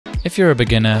If you're a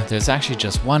beginner, there's actually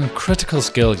just one critical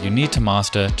skill you need to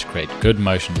master to create good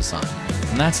motion design,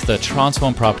 and that's the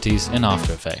transform properties in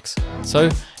After Effects. So,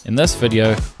 in this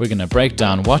video, we're going to break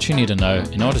down what you need to know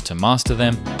in order to master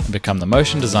them and become the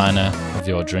motion designer of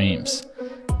your dreams.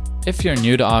 If you're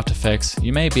new to After Effects,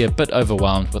 you may be a bit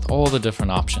overwhelmed with all the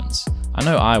different options. I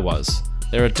know I was.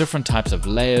 There are different types of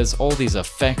layers, all these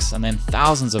effects, and then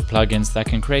thousands of plugins that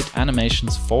can create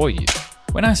animations for you.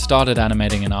 When I started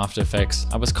animating in After Effects,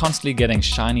 I was constantly getting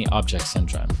shiny object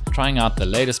syndrome, trying out the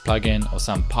latest plugin or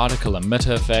some particle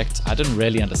emitter effect I didn't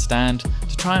really understand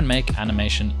to try and make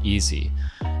animation easy.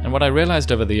 And what I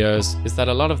realized over the years is that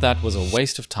a lot of that was a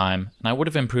waste of time, and I would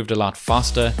have improved a lot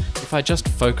faster if I just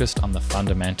focused on the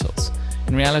fundamentals.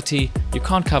 In reality, you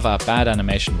can't cover up bad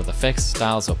animation with effects,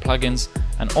 styles, or plugins,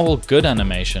 and all good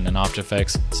animation in After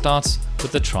Effects starts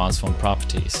with the transform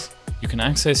properties. You can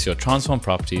access your transform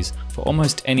properties for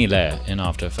almost any layer in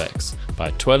After Effects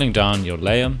by twirling down your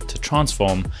layer to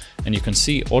transform, and you can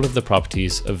see all of the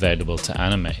properties available to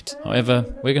animate. However,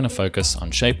 we're going to focus on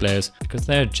shape layers because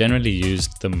they are generally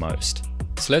used the most.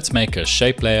 So let's make a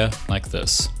shape layer like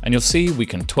this, and you'll see we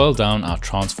can twirl down our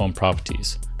transform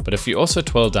properties. But if you also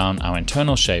twirl down our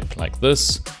internal shape like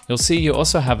this, you'll see you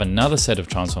also have another set of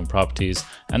transform properties,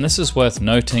 and this is worth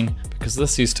noting because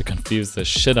this used to confuse the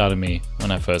shit out of me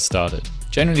when I first started.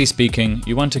 Generally speaking,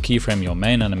 you want to keyframe your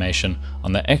main animation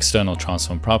on the external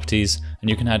transform properties, and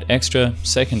you can add extra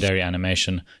secondary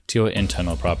animation to your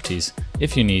internal properties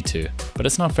if you need to, but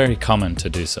it's not very common to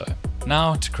do so.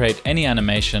 Now, to create any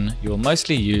animation, you will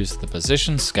mostly use the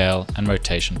position, scale, and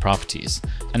rotation properties.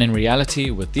 And in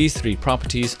reality, with these three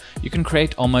properties, you can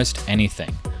create almost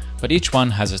anything. But each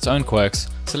one has its own quirks,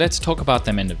 so let's talk about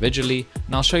them individually,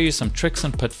 and I'll show you some tricks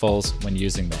and pitfalls when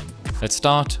using them. Let's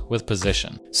start with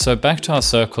position. So back to our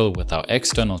circle with our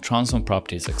external transform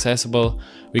properties accessible,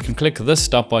 we can click this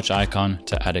stopwatch icon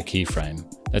to add a keyframe.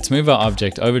 Let's move our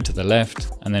object over to the left,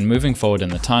 and then moving forward in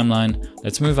the timeline,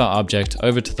 let's move our object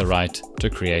over to the right to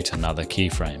create another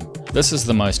keyframe. This is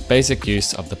the most basic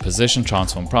use of the position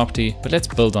transform property, but let's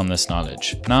build on this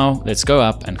knowledge. Now let's go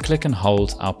up and click and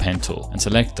hold our pen tool and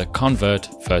select the convert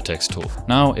vertex tool.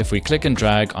 Now if we click and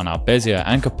drag on our Bezier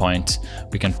anchor point,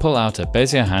 we can pull out a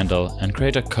Bezier handle and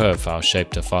create a curve for our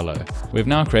shape to follow. We've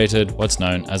now created what's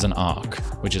known as an arc,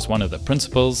 which is one of the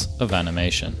principles of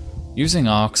animation. Using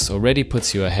arcs already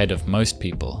puts you ahead of most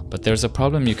people, but there's a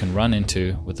problem you can run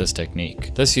into with this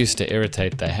technique. This used to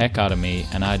irritate the heck out of me,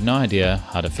 and I had no idea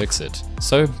how to fix it.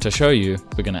 So to show you,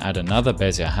 we're going to add another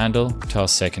Bezier handle to our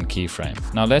second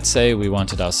keyframe. Now let's say we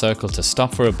wanted our circle to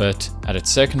stop for a bit at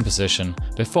its second position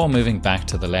before moving back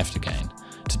to the left again.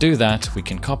 To do that, we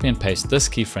can copy and paste this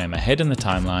keyframe ahead in the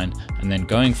timeline, and then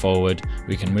going forward,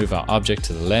 we can move our object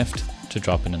to the left to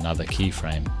drop in another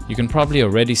keyframe. You can probably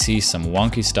already see some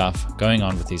wonky stuff going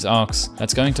on with these arcs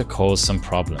that's going to cause some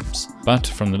problems. But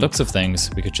from the looks of things,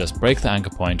 we could just break the anchor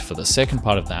point for the second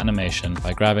part of the animation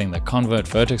by grabbing the convert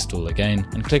vertex tool again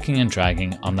and clicking and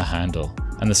dragging on the handle.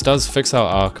 And this does fix our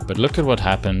arc, but look at what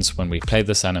happens when we play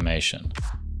this animation.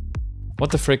 What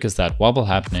the frick is that wobble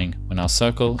happening when our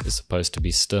circle is supposed to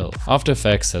be still? After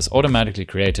Effects has automatically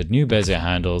created new Bezier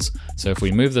handles, so if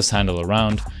we move this handle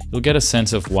around, you'll get a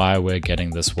sense of why we're getting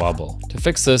this wobble. To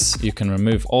fix this, you can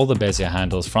remove all the Bezier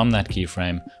handles from that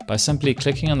keyframe by simply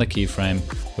clicking on the keyframe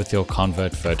with your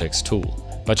convert vertex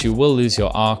tool. But you will lose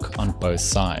your arc on both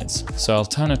sides. So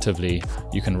alternatively,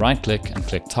 you can right click and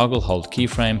click toggle hold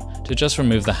keyframe to just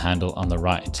remove the handle on the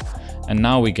right. And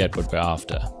now we get what we're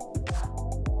after.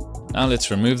 Now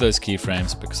let's remove those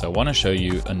keyframes because I want to show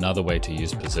you another way to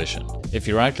use position. If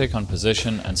you right click on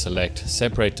position and select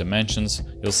separate dimensions,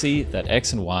 you'll see that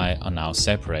X and Y are now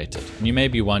separated. And you may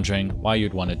be wondering why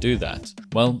you'd want to do that.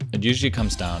 Well, it usually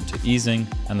comes down to easing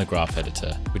and the graph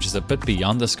editor, which is a bit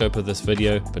beyond the scope of this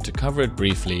video, but to cover it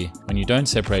briefly, when you don't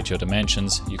separate your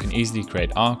dimensions, you can easily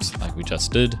create arcs like we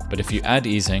just did, but if you add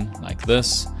easing like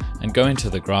this, and go into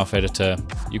the graph editor,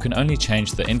 you can only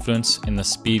change the influence in the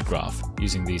speed graph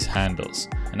using these handles.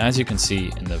 And as you can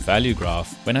see in the value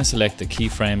graph, when I select the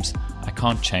keyframes, I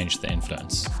can't change the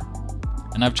influence.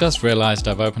 And I've just realized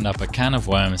I've opened up a can of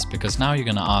worms because now you're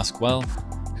gonna ask, well,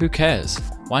 who cares?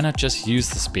 Why not just use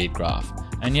the speed graph?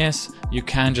 And yes, you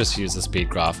can just use the speed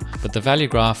graph, but the value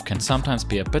graph can sometimes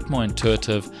be a bit more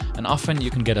intuitive, and often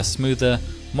you can get a smoother,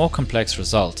 more complex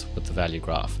result with the value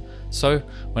graph. So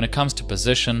when it comes to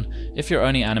position, if you're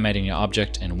only animating your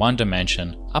object in one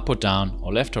dimension, up or down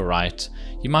or left or right,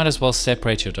 you might as well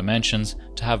separate your dimensions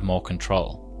to have more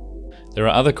control. There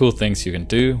are other cool things you can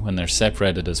do when they're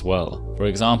separated as well. For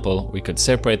example, we could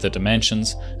separate the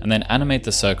dimensions and then animate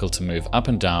the circle to move up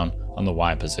and down on the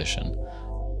Y position.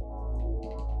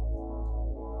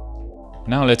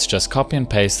 Now let's just copy and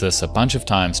paste this a bunch of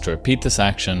times to repeat this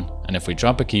action, and if we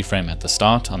drop a keyframe at the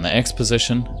start on the X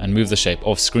position and move the shape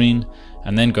off screen,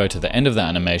 and then go to the end of the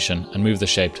animation and move the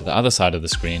shape to the other side of the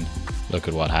screen, look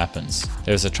at what happens.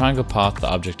 There's a triangle path the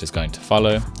object is going to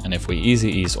follow, and if we easy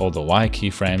ease all the Y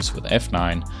keyframes with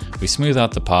F9, we smooth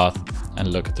out the path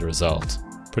and look at the result.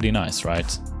 Pretty nice,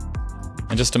 right?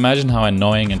 And just imagine how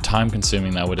annoying and time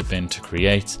consuming that would have been to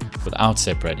create without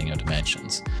separating your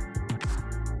dimensions.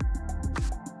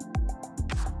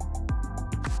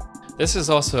 This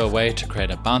is also a way to create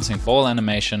a bouncing ball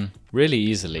animation really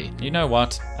easily. You know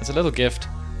what? As a little gift,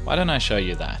 why don't I show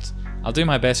you that? I'll do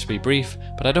my best to be brief,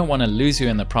 but I don't want to lose you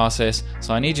in the process,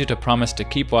 so I need you to promise to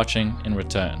keep watching in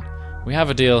return. We have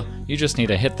a deal, you just need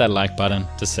to hit that like button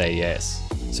to say yes.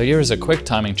 So here is a quick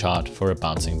timing chart for a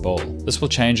bouncing ball. This will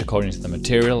change according to the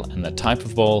material and the type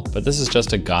of ball, but this is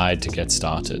just a guide to get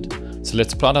started. So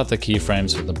let's plot out the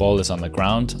keyframes where the ball is on the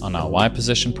ground on our Y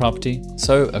position property.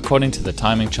 So according to the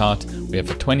timing chart, we have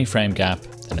a 20 frame gap,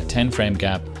 then a 10 frame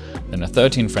gap, then a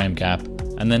 13 frame gap,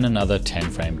 and then another 10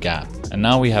 frame gap. And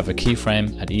now we have a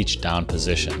keyframe at each down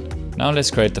position. Now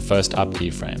let's create the first up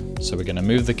keyframe. So we're going to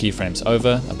move the keyframes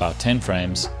over about 10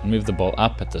 frames and move the ball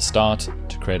up at the start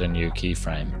to create a new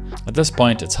keyframe. At this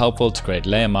point, it's helpful to create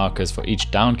layer markers for each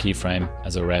down keyframe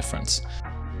as a reference.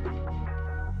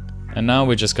 And now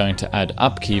we're just going to add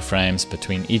up keyframes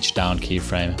between each down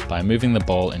keyframe by moving the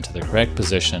ball into the correct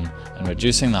position and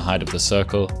reducing the height of the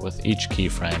circle with each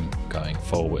keyframe going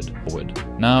forward.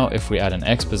 Now if we add an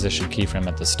X position keyframe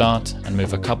at the start and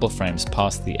move a couple frames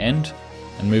past the end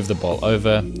and move the ball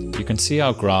over, you can see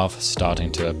our graph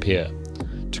starting to appear.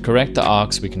 To correct the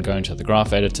arcs, we can go into the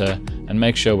graph editor and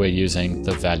make sure we're using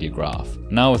the value graph.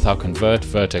 Now with our convert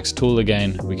vertex tool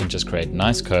again, we can just create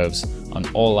nice curves on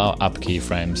all our up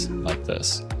keyframes like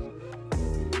this.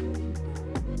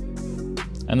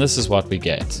 And this is what we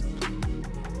get.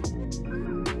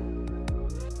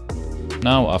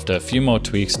 Now after a few more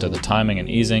tweaks to the timing and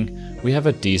easing, we have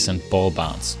a decent ball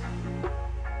bounce.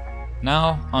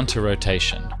 Now onto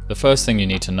rotation. The first thing you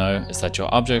need to know is that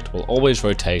your object will always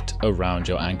rotate around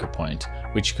your anchor point,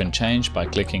 which you can change by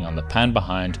clicking on the pan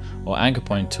behind or anchor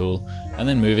point tool and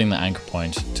then moving the anchor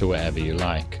point to wherever you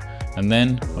like. And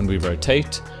then when we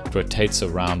rotate, it rotates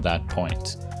around that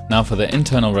point. Now for the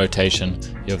internal rotation,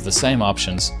 you have the same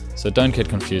options, so don't get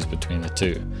confused between the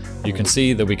two. You can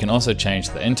see that we can also change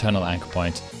the internal anchor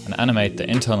point and animate the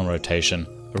internal rotation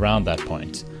around that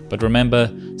point. But remember,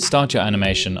 start your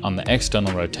animation on the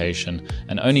external rotation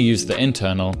and only use the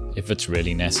internal if it's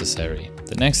really necessary.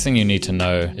 The next thing you need to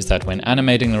know is that when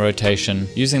animating the rotation,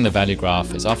 using the value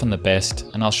graph is often the best,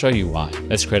 and I'll show you why.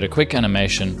 Let's create a quick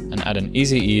animation and add an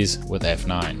easy ease with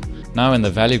F9. Now in the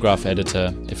value graph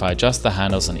editor, if I adjust the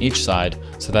handles on each side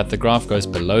so that the graph goes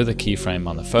below the keyframe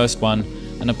on the first one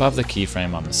and above the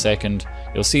keyframe on the second,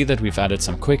 you'll see that we've added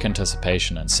some quick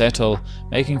anticipation and settle,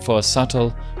 making for a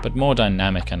subtle but more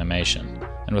dynamic animation.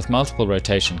 And with multiple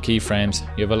rotation keyframes,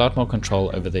 you have a lot more control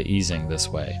over the easing this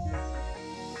way.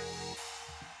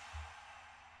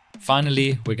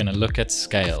 Finally, we're going to look at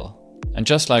scale. And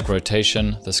just like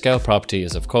rotation, the scale property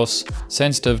is of course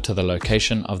sensitive to the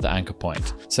location of the anchor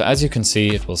point. So as you can see,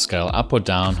 it will scale up or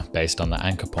down based on the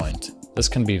anchor point. This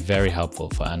can be very helpful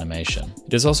for animation.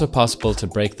 It is also possible to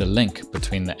break the link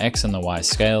between the X and the Y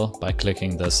scale by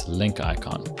clicking this link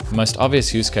icon. The most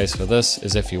obvious use case for this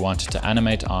is if you wanted to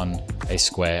animate on a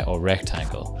square or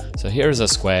rectangle. So here is a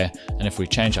square, and if we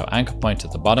change our anchor point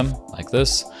at the bottom like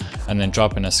this, and then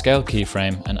drop in a scale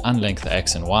keyframe and unlink the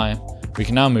X and Y, we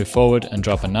can now move forward and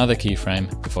drop another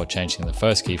keyframe before changing the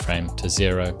first keyframe to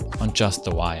 0 on just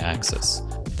the Y axis.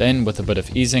 Then with a bit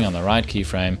of easing on the right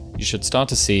keyframe, you should start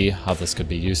to see how this could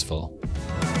be useful.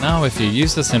 Now if you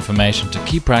use this information to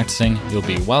keep practicing, you'll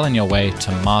be well on your way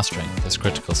to mastering this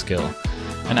critical skill.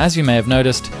 And as you may have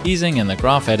noticed, easing in the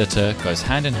graph editor goes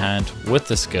hand in hand with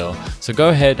the skill, so go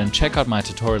ahead and check out my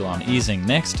tutorial on easing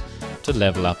next to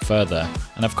level up further.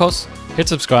 And of course, hit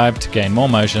subscribe to gain more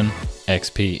motion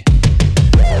XP.